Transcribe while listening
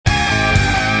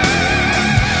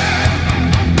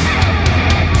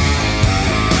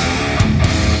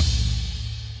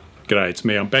G'day, it's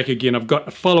me. I'm back again. I've got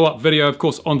a follow-up video, of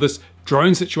course, on this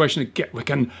drone situation at Gatwick,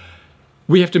 and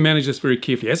we have to manage this very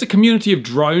carefully. As a community of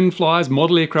drone flyers,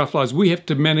 model aircraft flyers, we have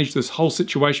to manage this whole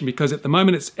situation because at the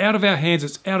moment it's out of our hands,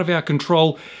 it's out of our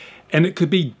control, and it could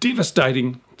be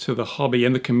devastating to the hobby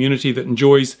and the community that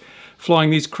enjoys flying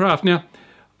these craft. Now,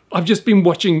 I've just been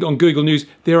watching on Google News.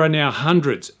 There are now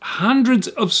hundreds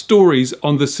of stories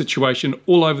on this situation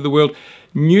all over the world.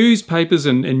 Newspapers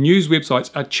and news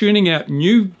websites are churning out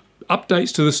new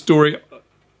updates to the story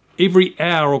every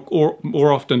hour or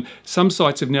more often. Some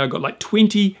sites have now got like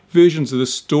 20 versions of the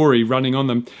story running on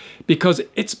them because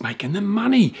it's making them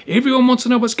money. Everyone wants to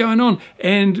know what's going on.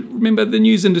 And remember, the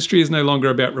news industry is no longer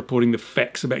about reporting the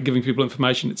facts, about giving people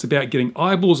information. It's about getting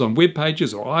eyeballs on web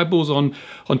pages or eyeballs on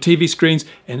TV screens,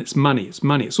 and it's money. It's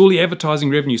money. It's all the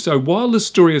advertising revenue. So while this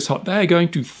story is hot, they are going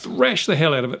to thrash the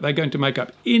hell out of it. They're going to make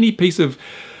up any piece of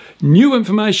new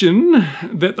information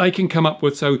that they can come up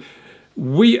with. So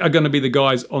we are going to be the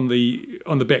guys on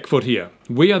the back foot here.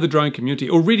 We are the drone community.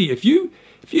 Already, if you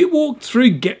walked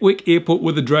through Gatwick Airport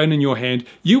with a drone in your hand,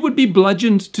 you would be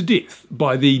bludgeoned to death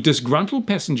by the disgruntled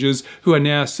passengers who are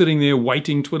now sitting there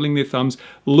waiting, twiddling their thumbs,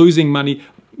 losing money,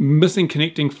 missing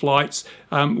connecting flights,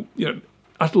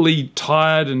 utterly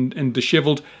tired and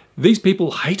disheveled. These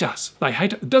people hate us. They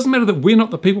hate it. It doesn't matter that we're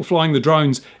not the people flying the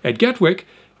drones at Gatwick.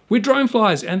 We're drone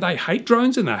flyers, and they hate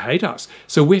drones and they hate us.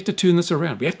 So we have to turn this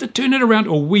around. We have to turn it around,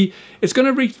 or it's going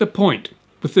to reach the point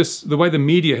with this, the way the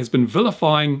media has been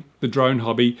vilifying the drone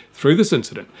hobby through this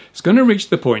incident. It's going to reach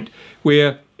the point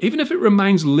where even if it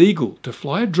remains legal to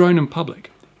fly a drone in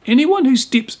public, anyone who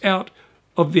steps out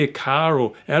of their car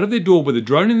or out of their door with a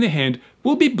drone in their hand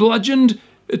will be bludgeoned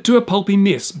to a pulpy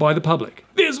mess by the public.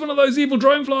 There's one of those evil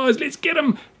drone flyers, let's get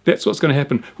him. That's what's going to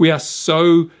happen. We are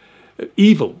so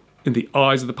evil in the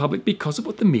eyes of the public because of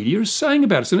what the media is saying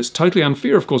about us, and it's totally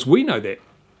unfair. Of course, we know that.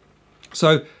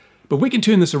 So, but we can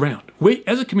turn this around. We,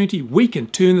 as a community, we can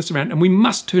turn this around, and we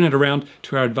must turn it around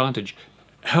to our advantage.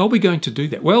 How are we going to do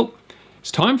that? Well,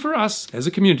 it's time for us, as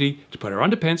a community, to put our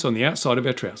underpants on the outside of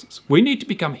our trousers. We need to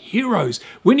become heroes.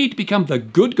 We need to become the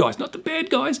good guys, not the bad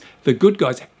guys, the good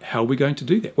guys. How are we going to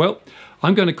do that? Well,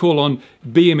 I'm going to call on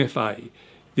BMFA,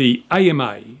 the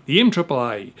AMA, the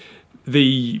MAAA,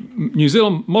 the New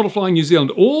Zealand, Model Flying New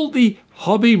Zealand, all the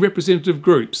hobby representative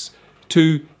groups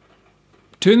to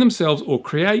turn themselves or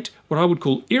create what I would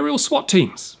call aerial SWAT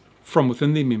teams from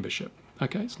within their membership.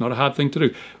 Okay, it's not a hard thing to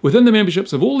do. Within the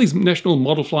memberships of all these national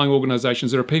model flying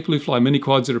organisations, there are people who fly mini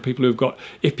quads, there are people who've got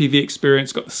FPV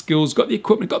experience, got the skills, got the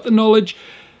equipment, got the knowledge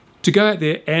to go out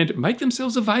there and make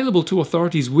themselves available to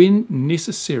authorities when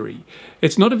necessary.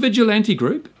 It's not a vigilante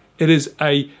group. It is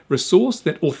a resource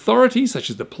that authorities such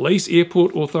as the police,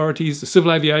 airport authorities, the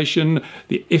civil aviation,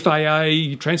 the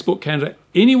FAA, Transport Canada,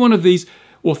 any one of these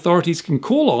authorities can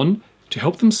call on to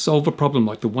help them solve a problem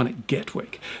like the one at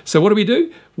Gatwick. So what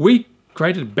do? We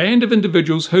created a band of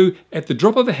individuals who, at the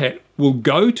drop of a hat, will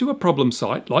go to a problem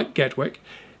site like Gatwick,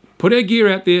 put our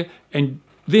gear out there, and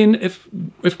then, if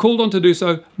called on to do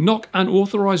so, knock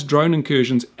unauthorised drone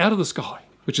incursions out of the sky,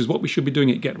 which is what we should be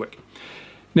doing at Gatwick.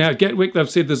 Now, at Gatwick, they've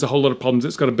said there's a whole lot of problems.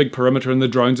 It's got a big perimeter, and the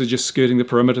drones are just skirting the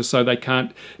perimeter, so they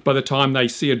can't, by the time they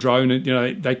see a drone,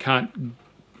 they can't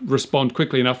respond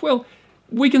quickly enough. Well,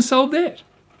 we can solve that.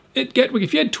 At Gatwick,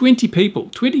 if you had 20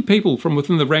 people from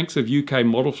within the ranks of UK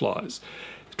model flyers,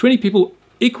 20 people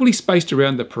equally spaced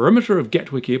around the perimeter of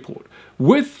Gatwick Airport,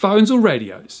 with phones or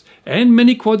radios, and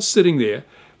mini quads sitting there,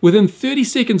 within 30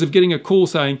 seconds of getting a call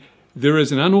saying there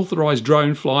is an unauthorised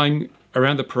drone flying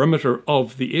around the perimeter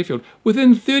of the airfield,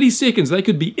 within 30 seconds they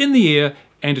could be in the air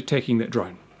and attacking that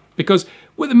drone. Because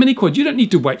with a mini quad, you don't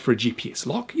need to wait for a GPS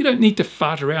lock. You don't need to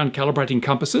fart around calibrating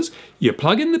compasses. You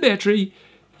plug in the battery,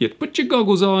 you put your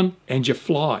goggles on, and you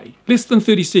fly. Less than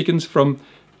 30 seconds from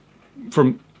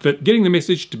getting the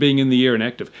message to being in the air and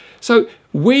active. So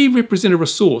we represent a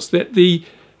resource that the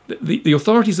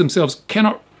authorities themselves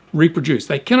cannot reproduce.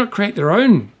 They cannot create their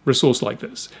own resource like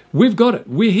this. We've got it.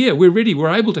 We're here. We're ready.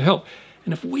 We're able to help.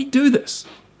 And if we do this,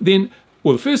 then,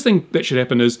 well, the first thing that should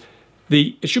happen is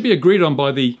it should be agreed on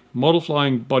by the model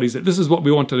flying bodies that this is what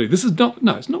we want to do. This is not,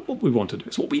 no, it's not what we want to do.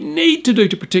 It's what we need to do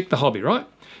to protect the hobby, right?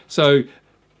 So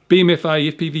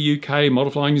BMFA, FPV UK,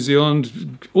 Model Flying New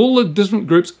Zealand, all the different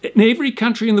groups in every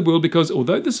country in the world, because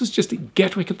although this is just at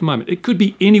Gatwick at the moment, it could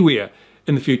be anywhere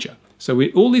in the future. So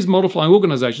all these model flying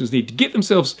organisations need to get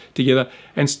themselves together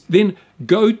and then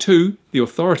go to the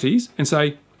authorities and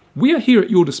say, we are here at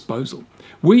your disposal.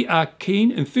 We are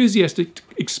keen, enthusiastic,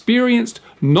 experienced,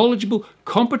 knowledgeable,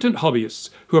 competent hobbyists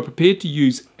who are prepared to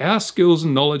use our skills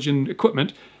and knowledge and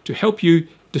equipment to help you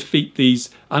defeat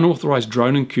these unauthorised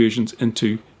drone incursions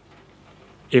into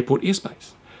airport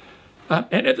airspace.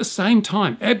 And at the same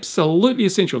time, absolutely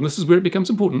essential, and this is where it becomes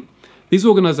important, these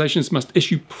organisations must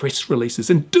issue press releases,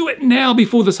 and do it now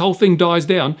before this whole thing dies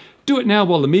down. Do it now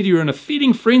while the media are in a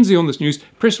feeding frenzy on this news.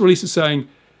 Press releases saying,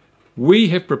 we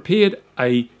have prepared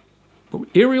a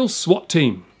aerial SWAT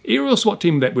team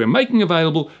that we're making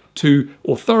available to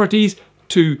authorities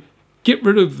to get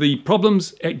rid of the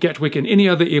problems at Gatwick and any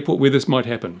other airport where this might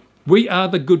happen. We are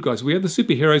the good guys. We are the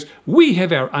superheroes. We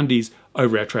have our undies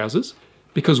over our trousers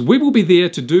because we will be there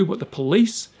to do what the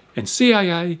police and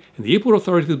CIA and the airport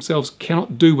authorities themselves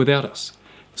cannot do without us.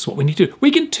 That's what we need to do.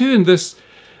 We can turn this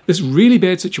really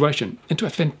bad situation into a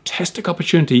fantastic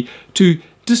opportunity to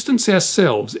distance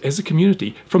ourselves as a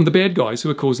community from the bad guys who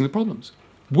are causing the problems.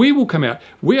 We will come out.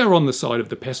 We are on the side of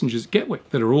the passengers at Gatwick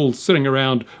that are all sitting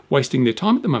around wasting their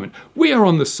time at the moment. We are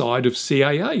on the side of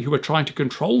CIA who are trying to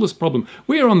control this problem.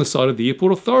 We are on the side of the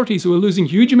airport authorities who are losing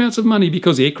huge amounts of money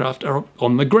because aircraft are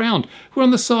on the ground. We're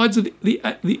on the sides of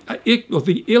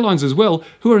the airlines as well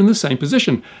who are in the same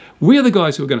position. We're the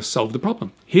guys who are going to solve the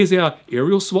problem. Here's our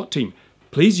aerial SWAT team.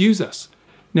 Please use us.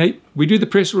 Now, we do the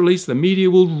press release, the media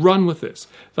will run with this.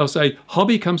 They'll say,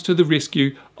 Hobby comes to the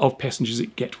rescue of passengers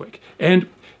at Gatwick. And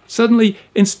suddenly,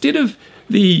 instead of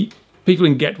the people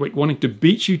in Gatwick wanting to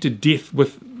beat you to death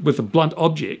with a blunt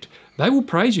object, they will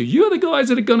praise you. You're the guys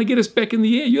that are going to get us back in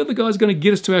the air. You're the guys going to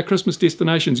get us to our Christmas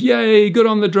destinations. Yay, good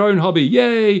on the drone, Hobby,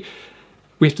 yay.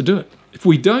 We have to do it. If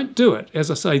we don't do it,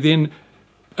 as I say, then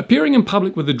appearing in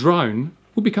public with a drone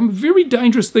will become a very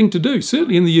dangerous thing to do,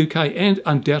 certainly in the UK and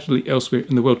undoubtedly elsewhere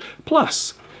in the world.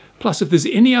 Plus, if there's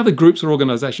any other groups or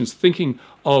organisations thinking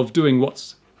of doing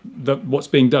what's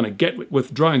being done at Gatwick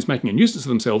with drones making a nuisance of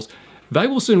themselves, they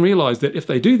will soon realise that if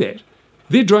they do that,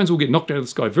 their drones will get knocked out of the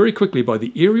sky very quickly by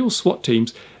the aerial SWAT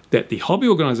teams that the hobby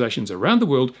organisations around the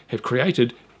world have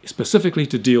created specifically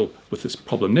to deal with this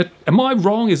problem. Now, am I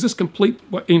wrong? Is this complete,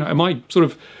 am I sort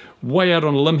of way out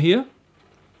on a limb here?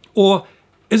 Or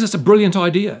is this a brilliant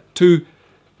idea to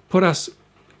put us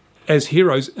as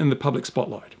heroes in the public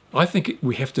spotlight? I think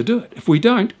we have to do it. If we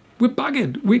don't, we're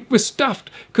buggered. We're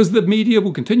stuffed because the media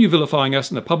will continue vilifying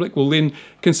us and the public will then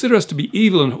consider us to be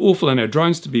evil and awful and our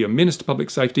drones to be a menace to public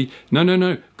safety. No.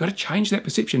 Got to change that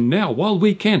perception now while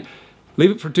we can.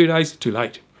 Leave it for 2 days, too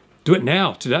late. Do it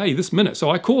now, today, this minute. So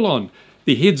I call on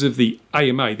the heads of the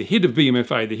AMA, the head of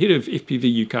BMFA, the head of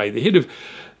FPV UK, the head of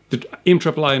the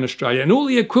MAAA in Australia, and all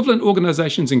the equivalent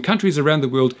organisations in countries around the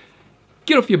world,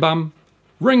 get off your bum,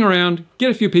 ring around, get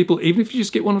a few people, even if you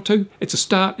just get 1 or 2, it's a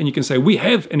start, and you can say, we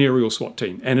have an aerial SWAT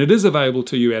team, and it is available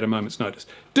to you at a moment's notice.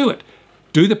 Do it.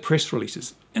 Do the press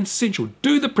releases. Essential.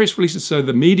 Do the press releases so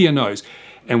the media knows.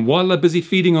 And while they're busy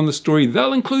feeding on the story,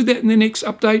 they'll include that in their next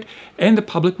update, and the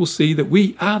public will see that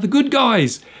we are the good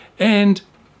guys. And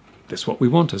that's what we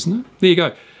want, isn't it? There you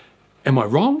go. Am I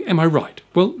wrong? Am I right?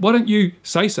 Well, why don't you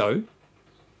say so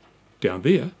down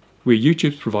there where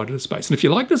YouTube's provided a space. And if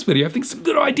you like this video, I think it's a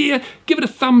good idea, give it a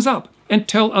thumbs up and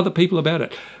tell other people about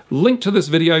it. Link to this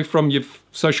video from your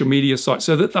social media site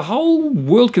so that the whole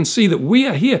world can see that we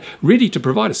are here ready to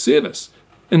provide a service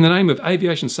in the name of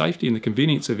aviation safety and the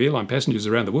convenience of airline passengers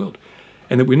around the world,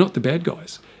 and that we're not the bad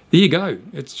guys. There you go.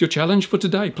 It's your challenge for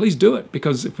today. Please do it,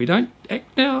 because if we don't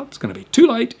act now, it's going to be too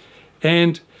late,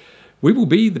 and we will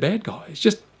be the bad guys.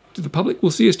 Just the public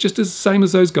will see us just as the same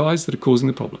as those guys that are causing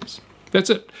the problems. That's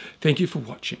it. Thank you for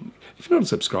watching. If you're not a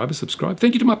subscriber, subscribe.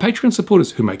 Thank you to my Patreon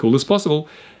supporters who make all this possible.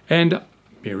 And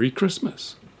Merry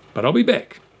Christmas. But I'll be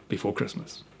back before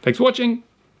Christmas. Thanks for watching.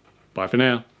 Bye for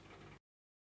now.